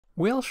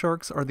Whale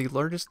sharks are the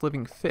largest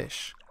living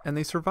fish, and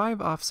they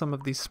survive off some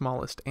of the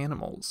smallest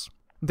animals.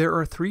 There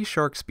are 3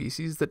 shark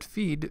species that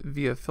feed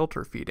via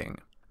filter feeding: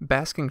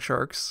 basking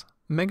sharks,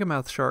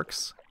 megamouth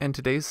sharks, and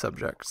today's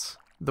subjects,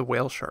 the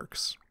whale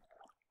sharks.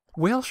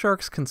 Whale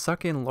sharks can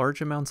suck in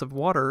large amounts of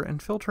water and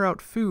filter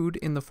out food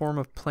in the form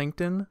of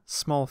plankton,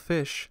 small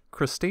fish,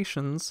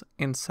 crustaceans,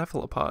 and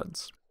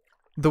cephalopods.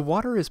 The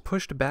water is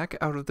pushed back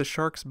out of the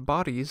sharks'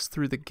 bodies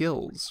through the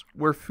gills,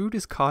 where food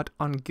is caught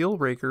on gill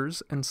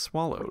rakers and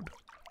swallowed.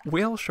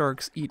 Whale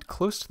sharks eat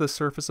close to the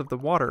surface of the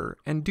water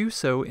and do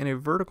so in a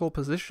vertical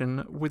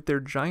position with their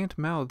giant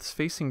mouths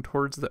facing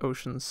towards the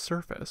ocean's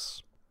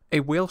surface.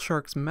 A whale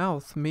shark's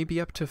mouth may be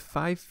up to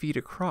 5 feet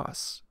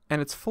across, and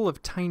it's full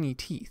of tiny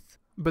teeth,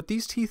 but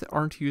these teeth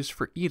aren't used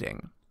for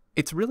eating.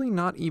 It's really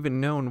not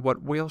even known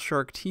what whale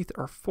shark teeth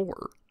are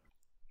for.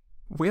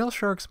 Whale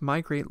sharks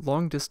migrate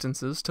long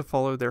distances to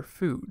follow their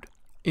food.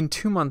 In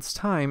 2 months'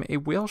 time, a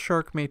whale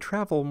shark may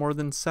travel more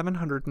than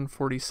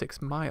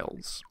 746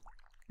 miles.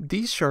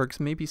 These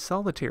sharks may be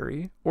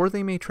solitary, or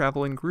they may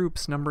travel in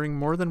groups numbering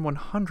more than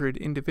 100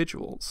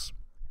 individuals.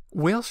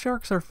 Whale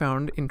sharks are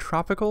found in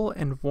tropical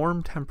and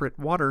warm temperate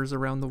waters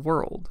around the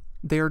world.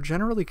 They are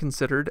generally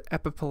considered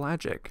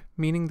epipelagic,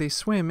 meaning they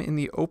swim in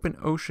the open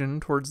ocean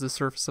towards the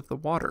surface of the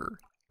water.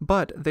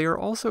 But they are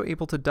also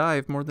able to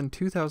dive more than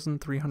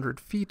 2,300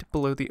 feet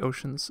below the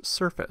ocean's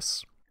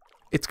surface.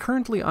 It's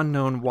currently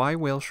unknown why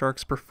whale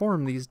sharks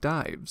perform these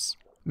dives.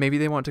 Maybe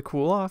they want to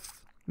cool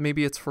off,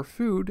 maybe it's for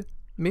food,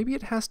 maybe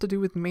it has to do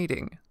with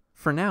mating.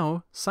 For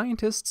now,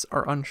 scientists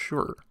are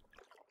unsure.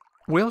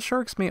 Whale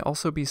sharks may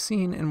also be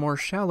seen in more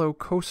shallow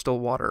coastal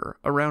water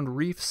around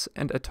reefs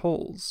and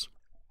atolls.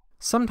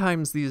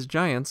 Sometimes these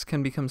giants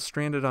can become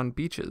stranded on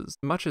beaches,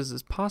 much as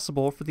is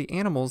possible for the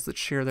animals that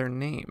share their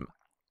name.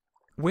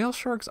 Whale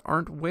sharks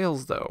aren't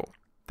whales, though.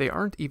 They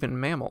aren't even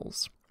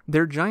mammals.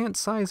 Their giant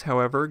size,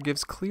 however,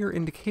 gives clear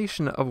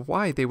indication of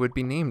why they would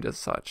be named as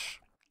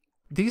such.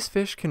 These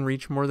fish can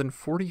reach more than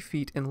 40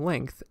 feet in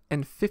length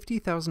and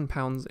 50,000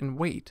 pounds in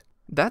weight.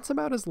 That's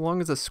about as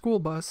long as a school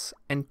bus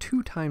and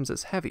 2 times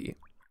as heavy.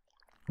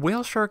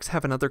 Whale sharks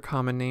have another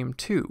common name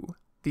too,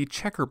 the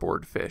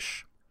checkerboard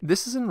fish.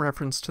 This is in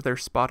reference to their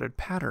spotted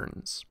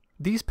patterns.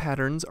 These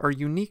patterns are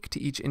unique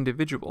to each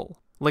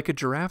individual, like a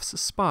giraffe's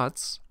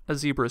spots, a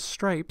zebra's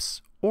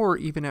stripes, or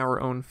even our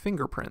own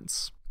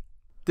fingerprints.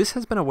 This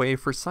has been a way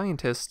for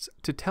scientists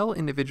to tell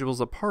individuals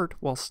apart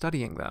while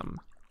studying them.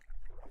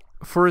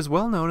 For as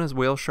well known as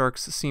whale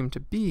sharks seem to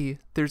be,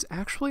 there's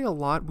actually a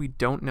lot we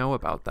don't know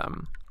about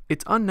them.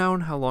 It's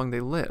unknown how long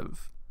they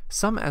live.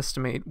 Some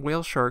estimate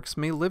whale sharks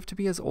may live to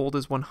be as old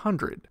as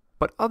 100,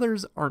 but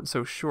others aren't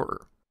so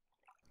sure.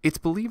 It's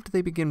believed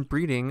they begin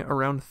breeding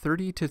around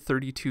 30 to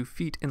 32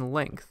 feet in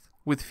length,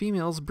 with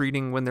females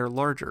breeding when they're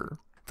larger.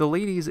 The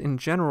ladies in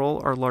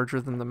general are larger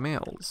than the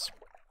males.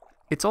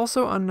 It's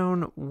also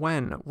unknown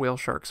when whale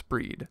sharks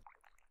breed.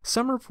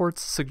 Some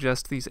reports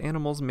suggest these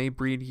animals may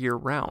breed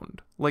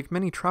year-round, like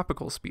many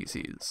tropical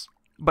species,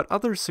 but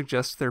others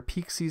suggest their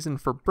peak season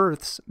for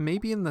births may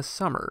be in the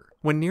summer,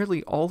 when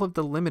nearly all of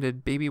the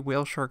limited baby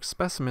whale shark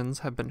specimens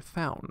have been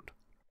found.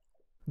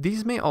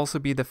 These may also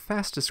be the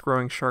fastest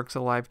growing sharks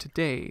alive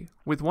today,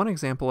 with one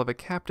example of a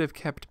captive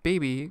kept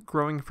baby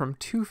growing from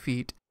 2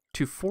 feet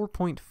to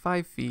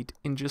 4.5 feet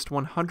in just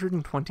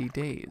 120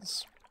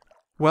 days.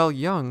 While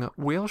young,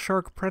 whale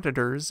shark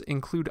predators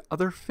include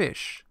other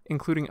fish,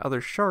 including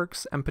other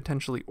sharks and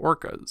potentially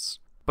orcas,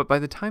 but by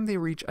the time they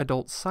reach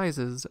adult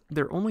sizes,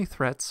 their only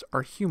threats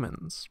are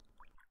humans.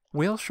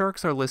 Whale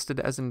sharks are listed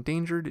as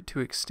endangered to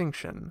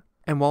extinction,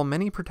 and while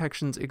many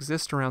protections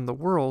exist around the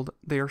world,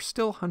 they are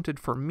still hunted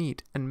for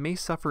meat and may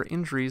suffer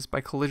injuries by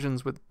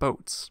collisions with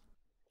boats.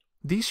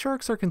 These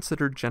sharks are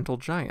considered gentle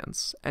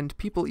giants, and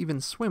people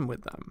even swim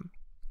with them.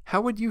 How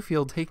would you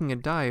feel taking a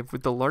dive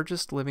with the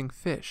largest living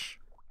fish?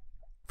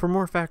 For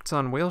more facts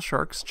on whale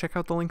sharks, check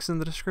out the links in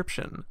the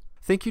description.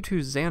 Thank you to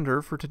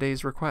Xander for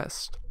today's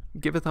request.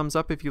 Give a thumbs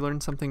up if you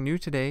learned something new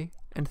today,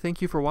 and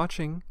thank you for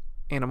watching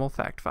Animal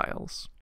Fact Files.